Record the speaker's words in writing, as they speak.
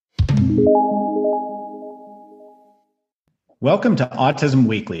Welcome to Autism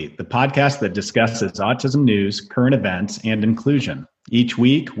Weekly, the podcast that discusses autism news, current events, and inclusion. Each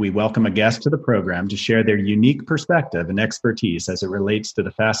week, we welcome a guest to the program to share their unique perspective and expertise as it relates to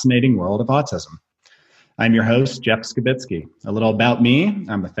the fascinating world of autism. I'm your host, Jeff Skibitsky. A little about me: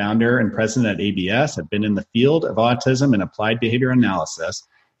 I'm the founder and president at ABS. I've been in the field of autism and applied behavior analysis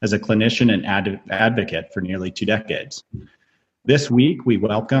as a clinician and advocate for nearly 2 decades. This week, we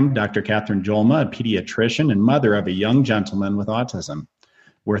welcome Dr. Catherine Jolma, a pediatrician and mother of a young gentleman with autism.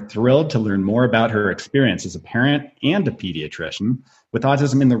 We're thrilled to learn more about her experience as a parent and a pediatrician with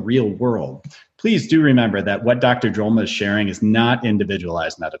autism in the real world. Please do remember that what Dr. Jolma is sharing is not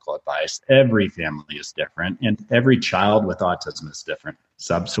individualized medical advice. Every family is different, and every child with autism is different.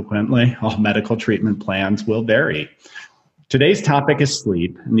 Subsequently, all medical treatment plans will vary. Today's topic is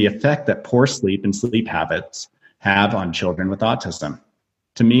sleep and the effect that poor sleep and sleep habits have on children with autism.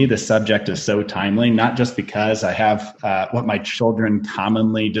 To me, the subject is so timely, not just because I have what my children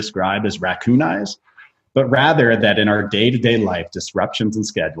commonly describe as raccoon eyes, but rather that in our day-to-day life, disruptions in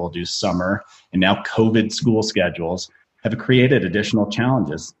schedule due to summer and now COVID school schedules have created additional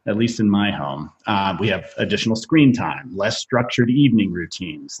challenges, at least in my home. We have additional screen time, less structured evening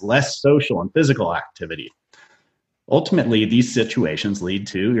routines, less social and physical activity. Ultimately, these situations lead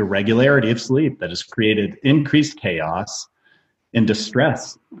to irregularity of sleep that has created increased chaos and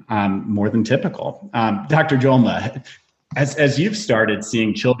distress, more than typical. Dr. Jolma, as you've started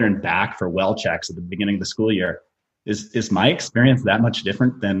seeing children back for well checks at the beginning of the school year, is my experience that much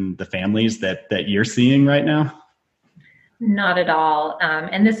different than the families that you're seeing right now? Not at all.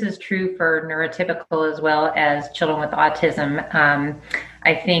 And this is true for neurotypical as well as children with autism.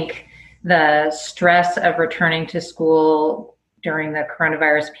 I think the stress of returning to school during the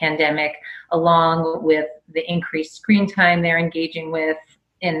coronavirus pandemic, along with the increased screen time they're engaging with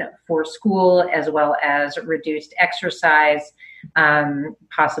for school, as well as reduced exercise,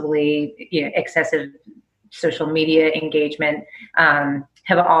 possibly excessive social media engagement,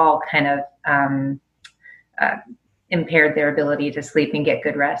 have all kind of impaired their ability to sleep and get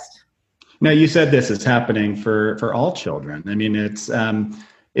good rest. Now, you said this is happening for all children. I mean, it's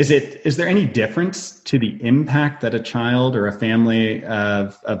is there any difference to the impact that a child or a family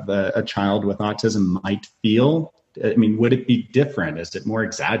of a child with autism might feel? I mean, would it be different? Is it more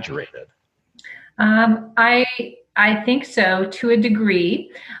exaggerated? I think so, to a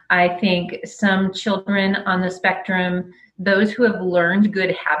degree. I think some children on the spectrum, those who have learned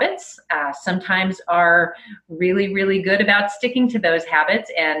good habits, sometimes are really, really good about sticking to those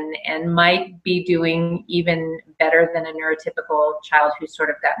habits and might be doing even better than a neurotypical child who's sort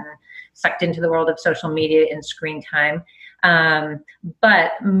of gotten sucked into the world of social media and screen time.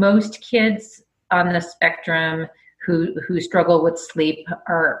 But most kids on the spectrum who struggle with sleep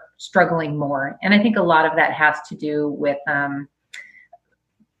are struggling more. And I think a lot of that has to do with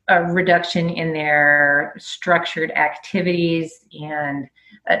a reduction in their structured activities and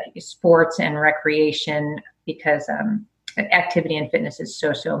sports and recreation, because activity and fitness is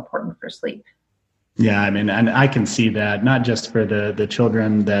so important for sleep. Yeah, I mean, and I can see that not just for the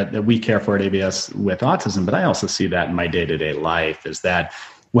children that we care for at ABS with autism, but I also see that in my day-to-day life, is that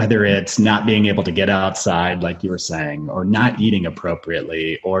whether it's not being able to get outside, like you were saying, or not eating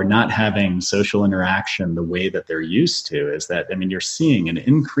appropriately, or not having social interaction the way that they're used to, is that, I mean, you're seeing an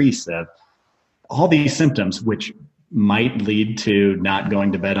increase of all these symptoms, which might lead to not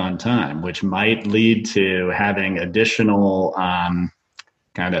going to bed on time, which might lead to having additional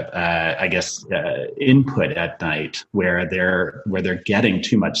input at night where they're getting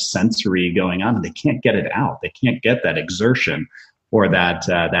too much sensory going on and they can't get it out. They can't get that exertion or that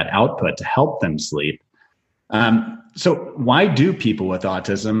output to help them sleep. So why do people with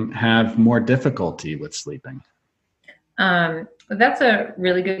autism have more difficulty with sleeping? That's a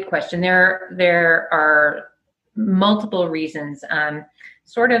really good question. There are multiple reasons.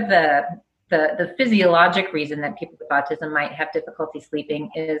 Sort of the physiologic reason that people with autism might have difficulty sleeping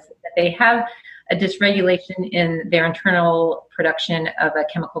is that they have a dysregulation in their internal production of a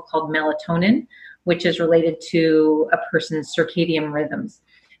chemical called melatonin, which is related to a person's circadian rhythms.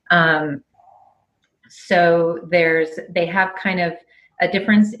 So they have kind of a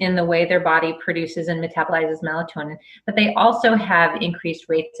difference in the way their body produces and metabolizes melatonin, but they also have increased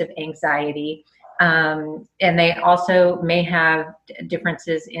rates of anxiety. And they also may have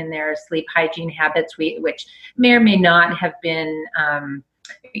differences in their sleep hygiene habits, which may or may not have been,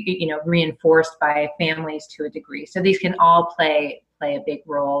 reinforced by families to a degree. So these can all play a big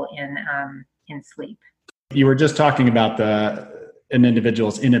role in sleep. You were just talking about an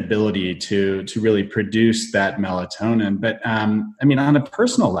individual's inability to really produce that melatonin. But I mean, on a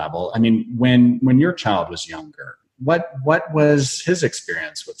personal level, I mean, when your child was younger, what was his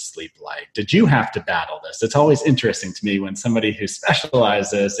experience with sleep like? Did you have to battle this? It's always interesting to me when somebody who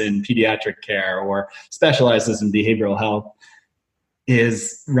specializes in pediatric care or specializes in behavioral health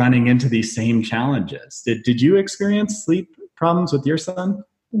is running into these same challenges. Did you experience sleep problems with your son?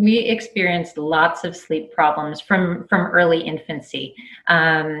 We experienced lots of sleep problems from early infancy.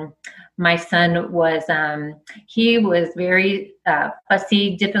 My son was, he was very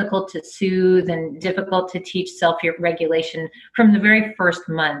fussy, difficult to soothe, and difficult to teach self-regulation from the very first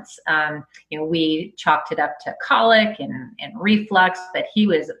months. We chalked it up to colic and reflux, but he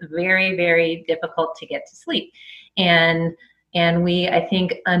was very, very difficult to get to sleep. And we, I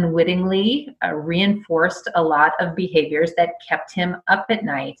think, unwittingly reinforced a lot of behaviors that kept him up at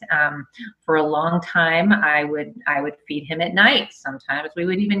night. For a long time, I would feed him at night. Sometimes we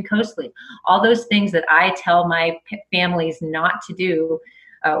would even co-sleep. All those things that I tell my families not to do,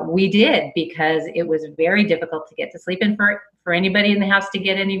 we did, because it was very difficult to get to sleep. And for anybody in the house to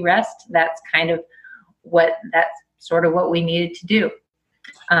get any rest, that's sort of what we needed to do.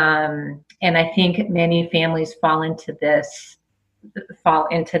 And I think many families fall into this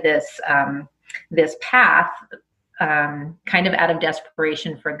path, kind of out of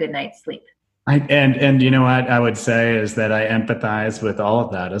desperation for a good night's sleep. And you know what I would say is that I empathize with all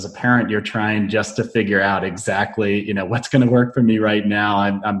of that. As a parent, you're trying just to figure out exactly, what's going to work for me right now.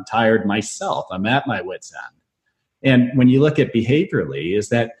 I'm tired myself. I'm at my wit's end. And when you look at behaviorally, is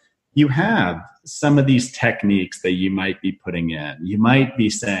that you have some of these techniques that you might be putting in. You might be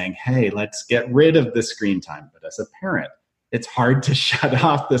saying, hey, let's get rid of the screen time. But as a parent, it's hard to shut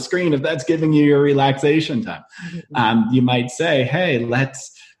off the screen if that's giving you your relaxation time. You might say, hey,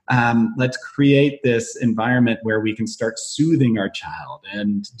 let's create this environment where we can start soothing our child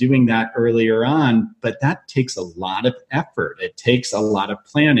and doing that earlier on. But that takes a lot of effort. It takes a lot of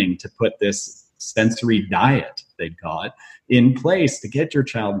planning to put this sensory diet, they'd call it, in place to get your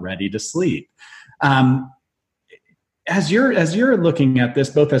child ready to sleep. As you're looking at this,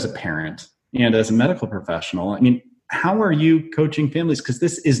 both as a parent and as a medical professional, I mean, how are you coaching families? Because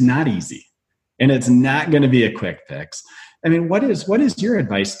this is not easy, and it's not going to be a quick fix. I mean, what is your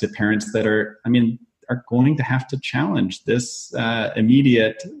advice to parents that are going to have to challenge this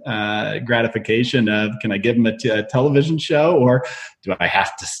immediate gratification of, can I give them a television show, or do I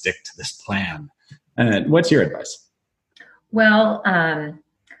have to stick to this plan? What's your advice? Well,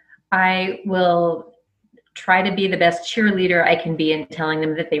 I will try to be the best cheerleader I can be in telling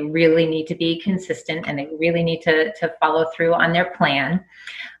them that they really need to be consistent and they really need to follow through on their plan.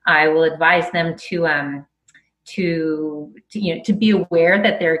 I will advise them to be aware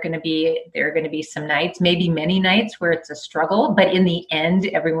that there are going to be some nights, maybe many nights, where it's a struggle, but in the end,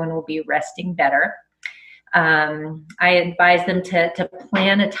 everyone will be resting better. I advise them to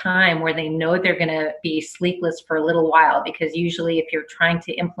plan a time where they know they're going to be sleepless for a little while, because usually if you're trying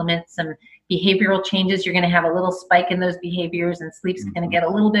to implement some behavioral changes, you're going to have a little spike in those behaviors, and sleep's going to get a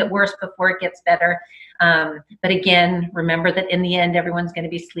little bit worse before it gets better. But again, remember that in the end, everyone's going to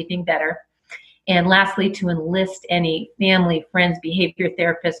be sleeping better. And lastly, to enlist any family, friends, behavior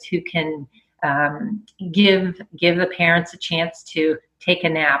therapists who can give the parents a chance to take a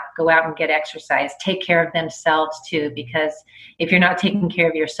nap, go out and get exercise, take care of themselves too, because if you're not taking care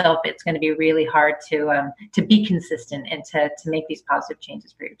of yourself, it's going to be really hard to be consistent and to make these positive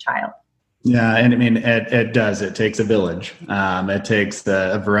changes for your child. Yeah, and I mean, it does. It takes a village. It takes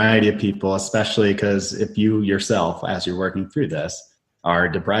a variety of people, especially because if you yourself, as you're working through this, are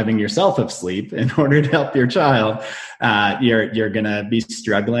depriving yourself of sleep in order to help your child, you're going to be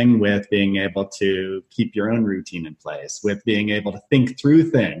struggling with being able to keep your own routine in place, with being able to think through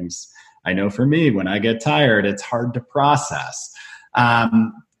things. I know for me, when I get tired, it's hard to process.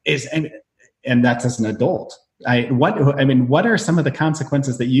 And that's as an adult. What are some of the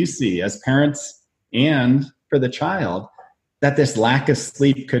consequences that you see as parents and for the child that this lack of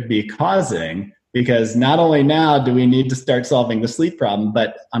sleep could be causing? Because not only now do we need to start solving the sleep problem,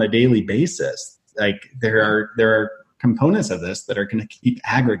 but on a daily basis, like there are components of this that are going to keep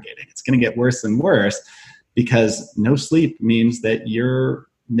aggregating. It's going to get worse and worse because no sleep means that you're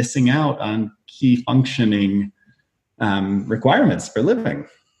missing out on key functioning requirements for living.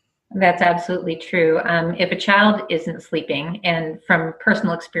 That's absolutely true. If a child isn't sleeping, and from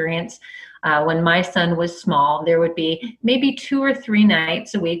personal experience, when my son was small, there would be maybe 2 or 3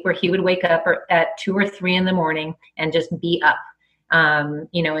 nights a week where he would wake up at 2 or 3 in the morning and just be up.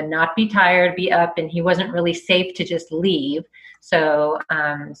 and not be tired, be up, and he wasn't really safe to just leave. So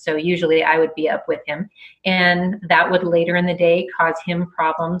usually I would be up with him, and that would later in the day cause him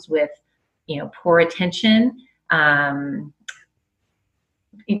problems with, poor attention,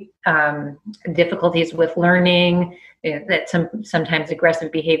 difficulties with learning, that sometimes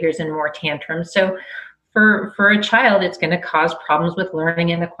aggressive behaviors and more tantrums. So for a child, it's going to cause problems with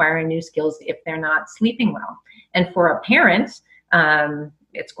learning and acquiring new skills if they're not sleeping well. And for a parent,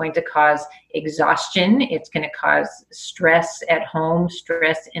 it's going to cause exhaustion. It's going to cause stress at home,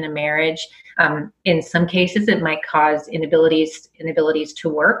 stress in a marriage. In some cases, it might cause inabilities to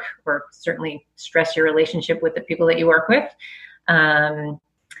work, or certainly stress your relationship with the people that you work with.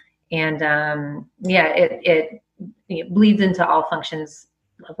 It bleeds into all functions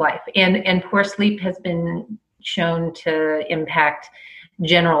of life. And poor sleep has been shown to impact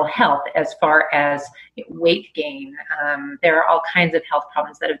general health as far as weight gain. There are all kinds of health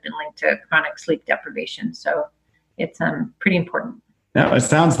problems that have been linked to chronic sleep deprivation. So it's pretty important. Now, it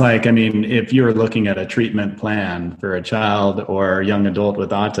sounds like, if you're looking at a treatment plan for a child or young adult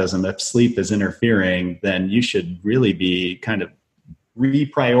with autism, if sleep is interfering, then you should really be kind of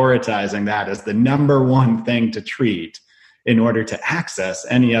reprioritizing that as the number one thing to treat in order to access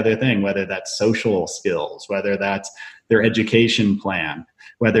any other thing, whether that's social skills, whether that's their education plan,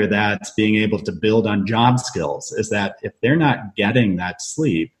 whether that's being able to build on job skills. Is that if they're not getting that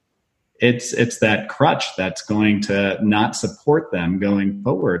sleep, it's that crutch that's going to not support them going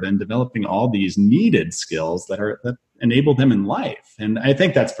forward and developing all these needed skills that enable them in life. And I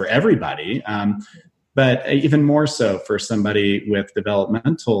think that's for everybody. But even more so for somebody with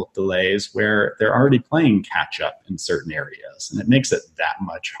developmental delays where they're already playing catch up in certain areas, and it makes it that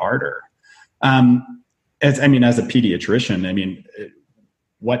much harder. As a pediatrician,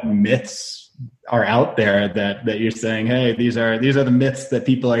 what myths are out there that you're saying, hey, these are the myths that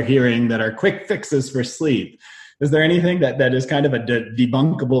people are hearing that are quick fixes for sleep? Is there anything that is kind of a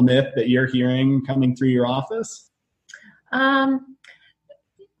debunkable myth that you're hearing coming through your office?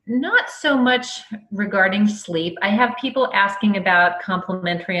 Not so much regarding sleep. I have people asking about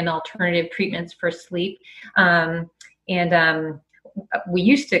complementary and alternative treatments for sleep. We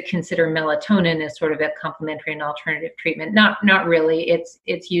used to consider melatonin as sort of a complementary and alternative treatment. Not really.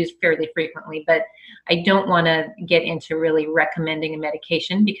 It's used fairly frequently, but I don't want to get into really recommending a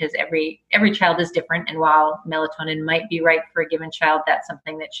medication because every child is different. And while melatonin might be right for a given child, that's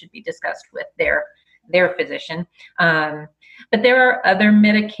something that should be discussed with their physician. But there are other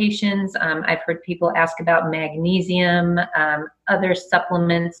medications. I've heard people ask about magnesium, other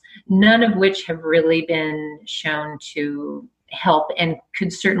supplements, none of which have really been shown to help and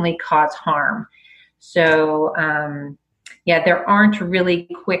could certainly cause harm. So, there aren't really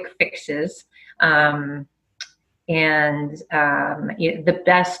quick fixes. The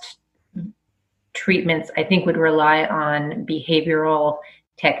best treatments, I think, would rely on behavioral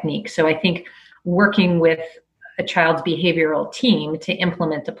techniques. So I think working with a child's behavioral team to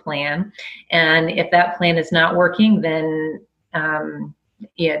implement a plan. And if that plan is not working, then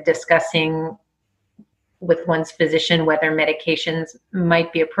discussing with one's physician whether medications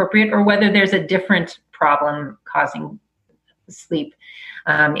might be appropriate or whether there's a different problem causing sleep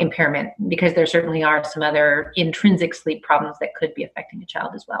impairment, because there certainly are some other intrinsic sleep problems that could be affecting a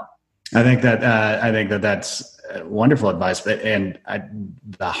child as well. I think that's wonderful advice, the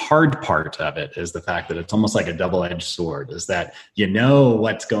hard part of it is the fact that it's almost like a double-edged sword. Is that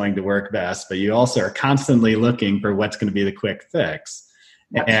what's going to work best, but you also are constantly looking for what's going to be the quick fix,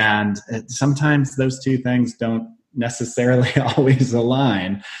 yep. And sometimes those two things don't necessarily always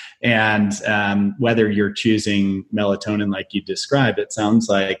align. And whether you're choosing melatonin like you described, it sounds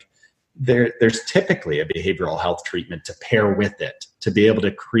like there's typically a behavioral health treatment to pair with it, to be able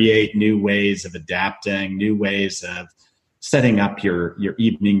to create new ways of adapting, new ways of setting up your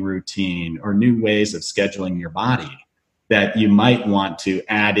evening routine, or new ways of scheduling your body that you might want to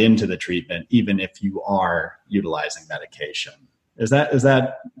add into the treatment, even if you are utilizing medication. Is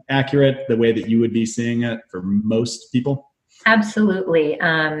that accurate, the way that you would be seeing it for most people? Absolutely.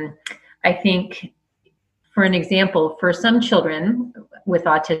 I think, for an example, for some children with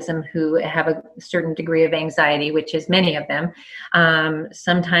autism who have a certain degree of anxiety, which is many of them,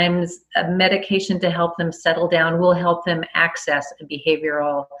 sometimes a medication to help them settle down will help them access a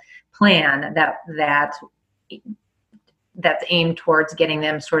behavioral plan that's aimed towards getting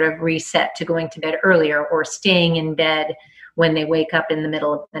them sort of reset to going to bed earlier or staying in bed when they wake up in the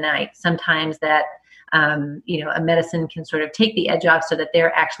middle of the night. Sometimes that a medicine can sort of take the edge off so that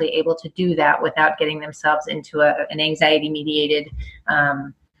they're actually able to do that without getting themselves into an anxiety-mediated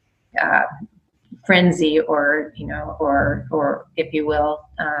frenzy or if you will,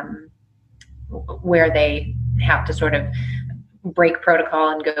 where they have to sort of break protocol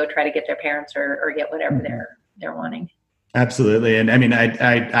and go try to get their parents or get whatever they're wanting. Absolutely. And I mean,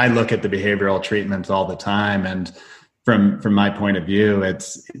 I look at the behavioral treatments all the time, and from my point of view,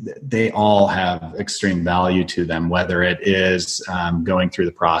 they all have extreme value to them, whether it is going through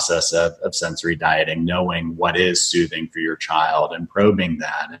the process of sensory dieting, knowing what is soothing for your child and probing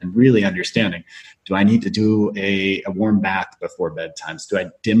that and really understanding, do I need to do a warm bath before bedtimes? Do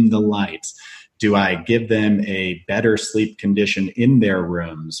I dim the lights? Do I give them a better sleep condition in their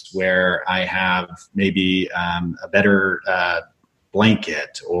rooms where I have maybe a better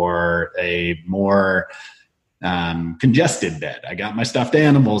blanket or a more congested bed? I got my stuffed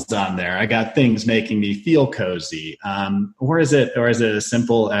animals on there. I got things making me feel cozy. Or is it as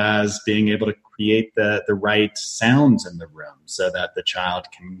simple as being able to create the right sounds in the room so that the child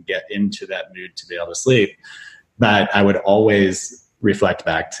can get into that mood to be able to sleep? But I would always reflect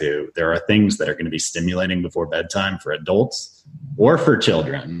back to, there are things that are going to be stimulating before bedtime for adults or for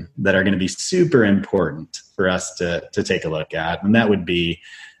children that are going to be super important for us to take a look at. And that would be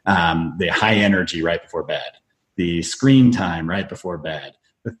the high energy right before bed, the screen time right before bed,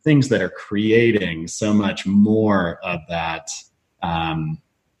 the things that are creating so much more of that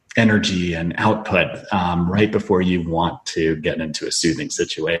energy and output right before you want to get into a soothing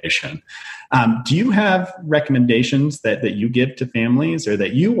situation. Do you have recommendations that you give to families or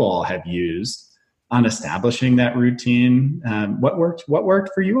that you all have used on establishing that routine? What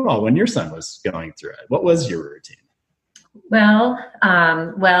worked for you all when your son was going through it? What was your routine? Well,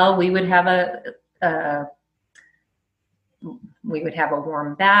 we would have a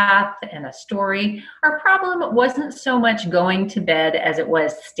warm bath and a story. Our problem wasn't so much going to bed as it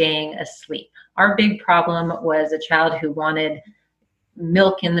was staying asleep. Our big problem was a child who wanted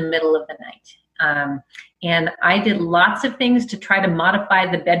milk in the middle of the night. And I did lots of things to try to modify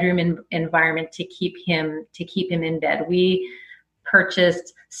the bedroom environment to keep him in bed. We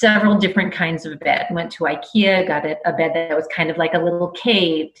purchased several different kinds of bed, went to IKEA, got a bed that was kind of like a little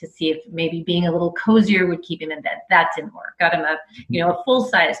cave to see if maybe being a little cozier would keep him in bed. That didn't work. Got him a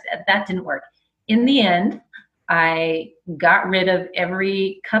full-size bed. That didn't work. In the end, I got rid of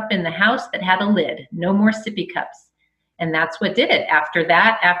every cup in the house that had a lid. No more sippy cups. And that's what did it. After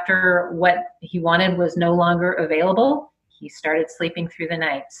that, after what he wanted was no longer available, he started sleeping through the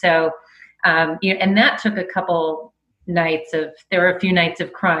night. So, and that took a couple nights there were a few nights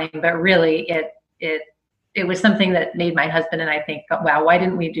of crying, but really it was something that made my husband and I think, wow, why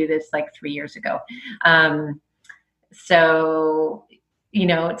didn't we do this like 3 years ago? So,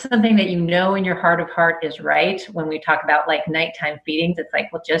 it's something that in your heart of heart is right. When we talk about like nighttime feedings, it's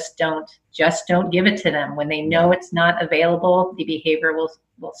like, well, just don't give it to them. When they know it's not available, the behavior will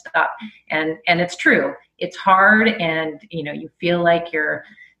stop. And it's true. It's hard. And, you feel like you're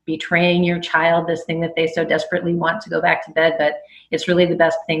betraying your child, this thing that they so desperately want to go back to bed, but it's really the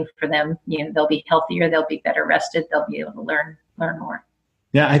best thing for them. They'll be healthier, they'll be better rested, they'll be able to learn more.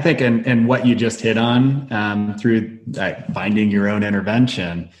 Yeah, I think, and what you just hit on through finding your own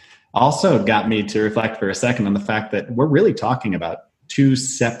intervention also got me to reflect for a second on the fact that we're really talking about two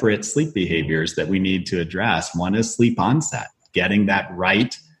separate sleep behaviors that we need to address. One is sleep onset, getting that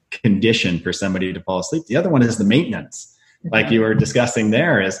right condition for somebody to fall asleep. The other one is the maintenance. Like you were discussing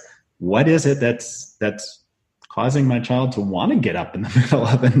there, is what is it that's causing my child to want to get up in the middle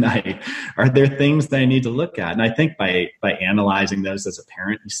of the night? Are there things that I need to look at? And I think by analyzing those as a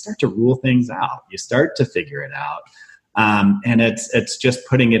parent, you start to rule things out. You start to figure it out. And it's just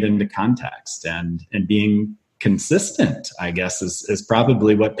putting it into context and being consistent, I guess, is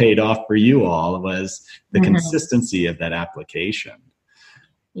probably what paid off for you all, was the consistency of that application.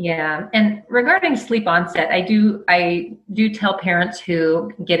 Yeah. And regarding sleep onset, I do tell parents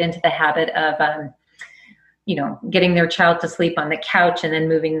who get into the habit of, getting their child to sleep on the couch and then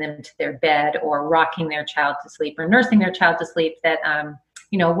moving them to their bed, or rocking their child to sleep or nursing their child to sleep, that,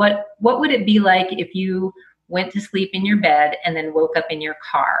 what would it be like if you went to sleep in your bed and then woke up in your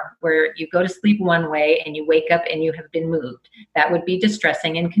car, where you go to sleep one way and you wake up and you have been moved? That would be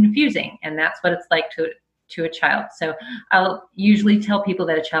distressing and confusing. And that's what it's like to a child. So I'll usually tell people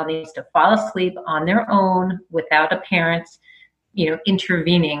that a child needs to fall asleep on their own without a parent,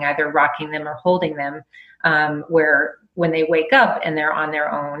 intervening, either rocking them or holding them, where when they wake up and they're on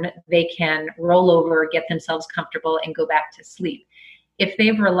their own, they can roll over, get themselves comfortable, and go back to sleep. If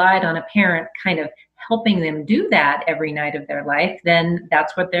they've relied on a parent kind of helping them do that every night of their life, then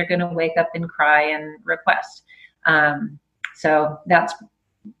that's what they're going to wake up and cry and request. So that's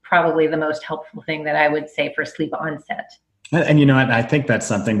probably the most helpful thing that I would say for sleep onset. And you know what, I think that's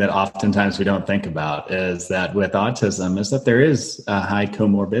something that oftentimes we don't think about, is that with autism is that there is a high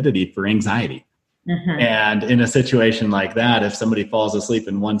comorbidity for anxiety. Mm-hmm. And in a situation like that, if somebody falls asleep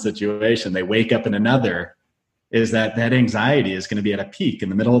in one situation, they wake up in another, is that anxiety is going to be at a peak in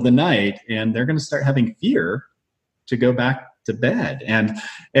the middle of the night, and they're going to start having fear to go back to bed. And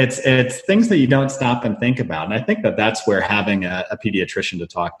it's things that you don't stop and think about. And I think that that's where having a pediatrician to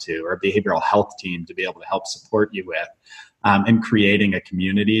talk to, or a behavioral health team to be able to help support you with, and creating a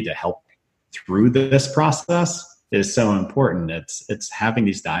community to help through this process is so important. It's having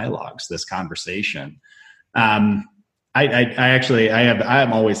these dialogues, this conversation. I'm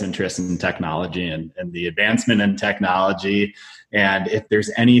always interested in technology and the advancement in technology. And if there's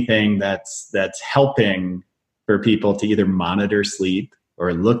anything that's helping for people to either monitor sleep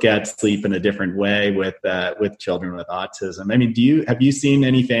or look at sleep in a different way with children with autism. I mean, have you seen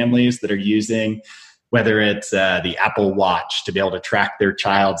any families that are using, whether it's the Apple Watch to be able to track their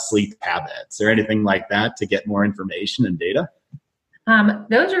child's sleep habits or anything like that to get more information and data?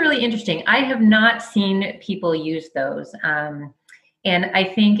 Those are really interesting. I have not seen people use those. And I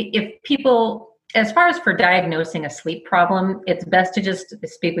think if people, as far as for diagnosing a sleep problem, it's best to just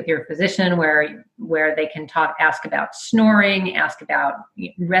speak with your physician where they can ask about snoring, ask about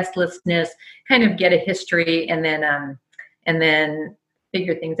restlessness, kind of get a history, and then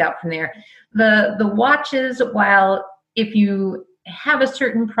figure things out from there. The watches, while if you have a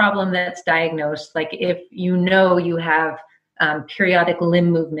certain problem that's diagnosed, like if you have periodic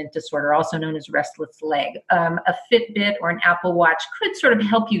limb movement disorder, also known as restless leg, a Fitbit or an Apple Watch could sort of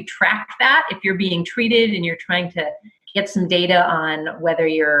help you track that if you're being treated and you're trying to get some data on whether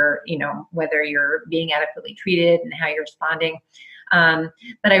you're being adequately treated and how you're responding.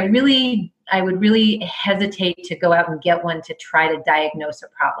 But I would really hesitate to go out and get one to try to diagnose a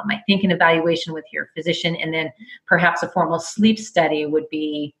problem. I think an evaluation with your physician and then perhaps a formal sleep study would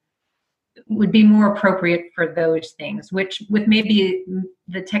be more appropriate for those things, which with maybe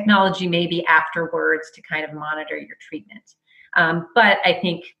the technology maybe afterwards to kind of monitor your treatment. But I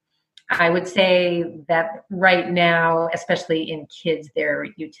think I would say that right now, especially in kids, their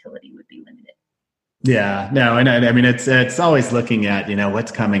utility would be limited. Yeah, no, and I mean, it's always looking at,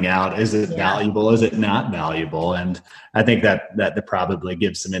 what's coming out. Is it valuable? Is it not valuable? And I think that probably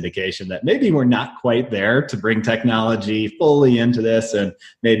gives some indication that maybe we're not quite there to bring technology fully into this, and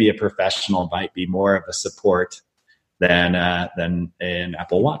maybe a professional might be more of a support than an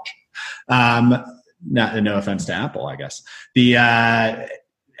Apple Watch. No offense to Apple, I guess.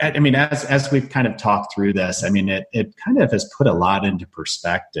 As we've kind of talked through this, I mean, it kind of has put a lot into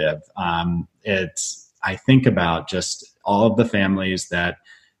perspective. I think about just all of the families that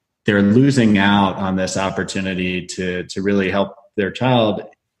they're losing out on this opportunity to really help their child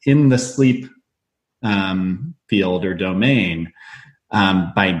in the sleep field or domain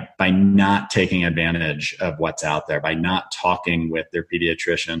by not taking advantage of what's out there, by not talking with their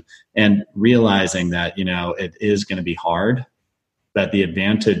pediatrician and realizing that, it is going to be hard. But the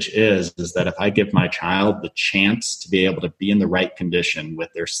advantage is that if I give my child the chance to be able to be in the right condition with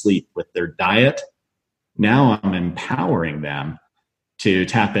their sleep, with their diet, now I'm empowering them to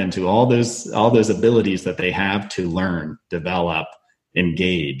tap into all those abilities that they have to learn, develop,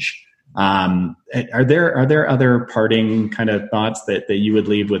 engage. Are there other parting kind of thoughts that you would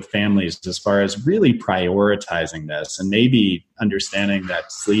leave with families as far as really prioritizing this and maybe understanding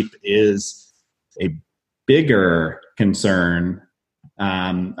that sleep is a bigger concern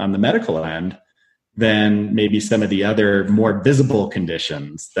on the medical end than maybe some of the other more visible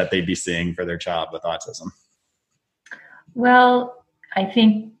conditions that they'd be seeing for their child with autism? Well, I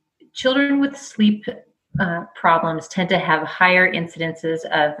think children with sleep problems tend to have higher incidences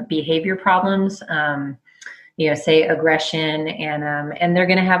of behavior problems, say aggression, and they're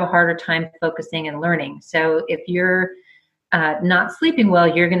going to have a harder time focusing and learning. So if you're not sleeping well,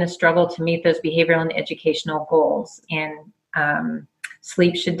 you're going to struggle to meet those behavioral and educational goals. And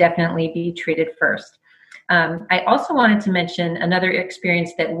sleep should definitely be treated first. I also wanted to mention another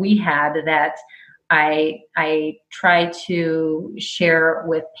experience that we had that I try to share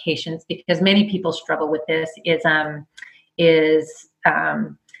with patients, because many people struggle with this, is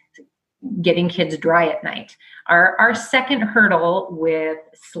getting kids dry at night. Our second hurdle with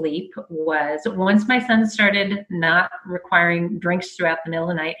sleep was once my son started not requiring drinks throughout the middle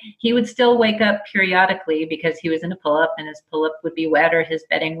of the night, he would still wake up periodically because he was in a pull-up and his pull-up would be wet or his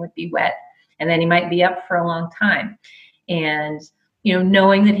bedding would be wet. And then he might be up for a long time. And,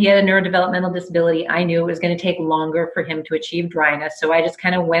 knowing that he had a neurodevelopmental disability, I knew it was going to take longer for him to achieve dryness. So I just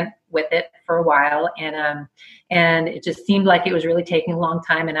kind of went with it for a while. And it just seemed like it was really taking a long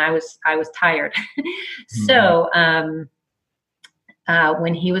time and I was tired. Mm-hmm. So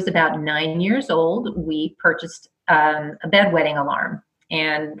when he was about 9 years old, we purchased a bedwetting alarm.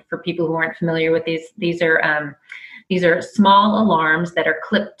 And for people who aren't familiar with these are small alarms that are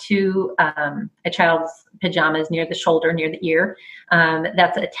clipped to a child's pajamas near the shoulder, near the ear.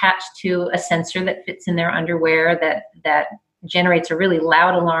 That's attached to a sensor that fits in their underwear that generates a really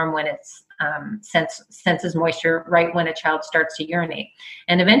loud alarm when it's senses moisture right when a child starts to urinate.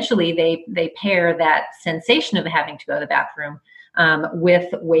 And eventually they pair that sensation of having to go to the bathroom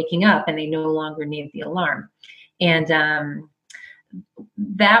with waking up, and they no longer need the alarm. And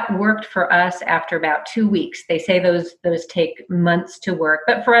that worked for us after about 2 weeks. They say those take months to work,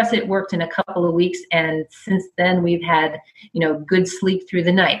 but for us it worked in a couple of weeks. And since then we've had, good sleep through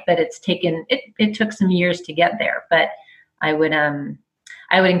the night, but it took some years to get there. But I would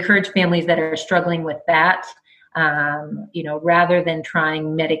encourage families that are struggling with that, rather than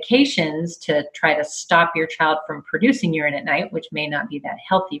trying medications to try to stop your child from producing urine at night, which may not be that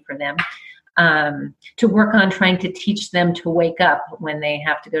healthy for them, to work on trying to teach them to wake up when they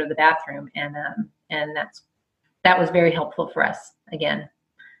have to go to the bathroom. And that was very helpful for us again.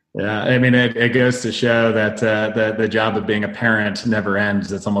 Yeah, I mean, it goes to show that the job of being a parent never ends.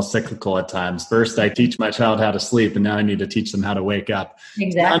 It's almost cyclical at times. First, I teach my child how to sleep, and now I need to teach them how to wake up.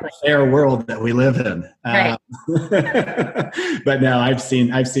 Exactly. It's an unfair world that we live in. Right. But no, I've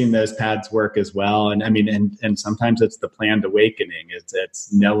seen those pads work as well. And I mean, and sometimes it's the planned awakening.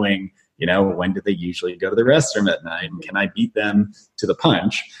 It's knowing, when do they usually go to the restroom at night, and can I beat them to the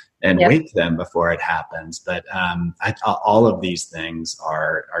punch and wake them before it happens. But all of these things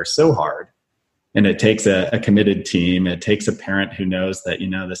are so hard, and it takes a committed team. It takes a parent who knows that,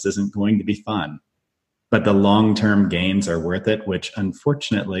 this isn't going to be fun, but the long-term gains are worth it, which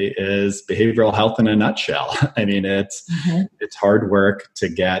unfortunately is behavioral health in a nutshell. I mean, it's hard work to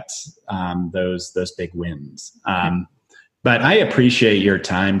get those big wins. But I appreciate your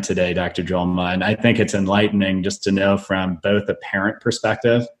time today, Dr. Jolma, and I think it's enlightening just to know from both a parent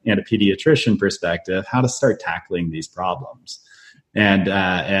perspective and a pediatrician perspective how to start tackling these problems. And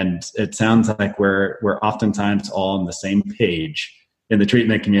it sounds like we're oftentimes all on the same page in the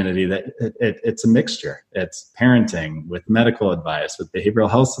treatment community, that it's a mixture. It's parenting with medical advice, with behavioral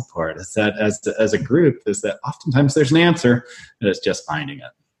health support. It's that as a group is that oftentimes there's an answer, and it's just finding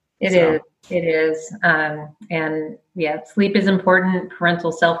it. It is. And sleep is important.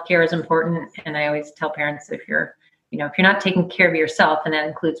 Parental self-care is important. And I always tell parents, if you're not taking care of yourself, and that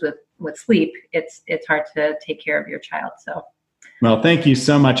includes with sleep, it's hard to take care of your child. So, well, thank you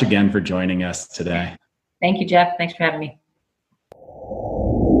so much again for joining us today. Thank you, Jeff. Thanks for having me.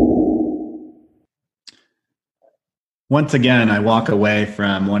 Once again, I walk away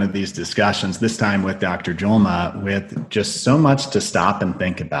from one of these discussions, this time with Dr. Jolma, with just so much to stop and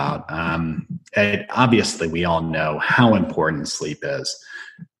think about. Obviously, we all know how important sleep is,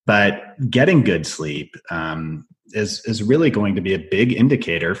 but getting good sleep is really going to be a big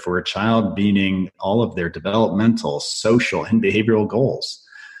indicator for a child meeting all of their developmental, social, and behavioral goals.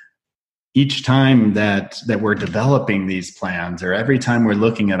 Each time that we're developing these plans, or every time we're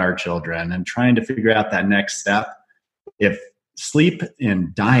looking at our children and trying to figure out that next step, if sleep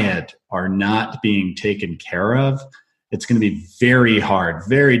and diet are not being taken care of, it's going to be very hard,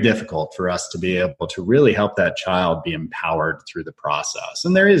 very difficult for us to be able to really help that child be empowered through the process.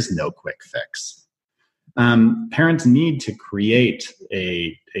 And there is no quick fix. Parents need to create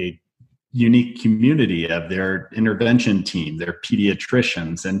a unique community of their intervention team, their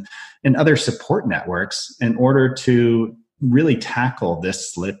pediatricians, and other support networks in order to really tackle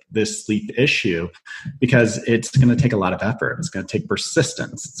this sleep issue, because it's going to take a lot of effort. It's going to take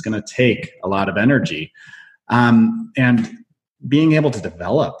persistence. It's going to take a lot of energy. And being able to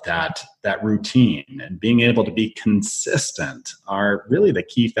develop that routine and being able to be consistent are really the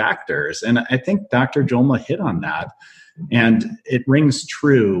key factors. And I think Dr. Jolma hit on that. And it rings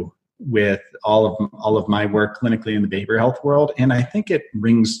true with all of my work clinically in the behavioral health world. And I think it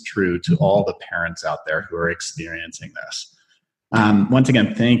rings true to all the parents out there who are experiencing this. Once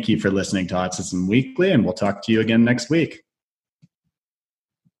again, thank you for listening to Autism Weekly, and we'll talk to you again next week.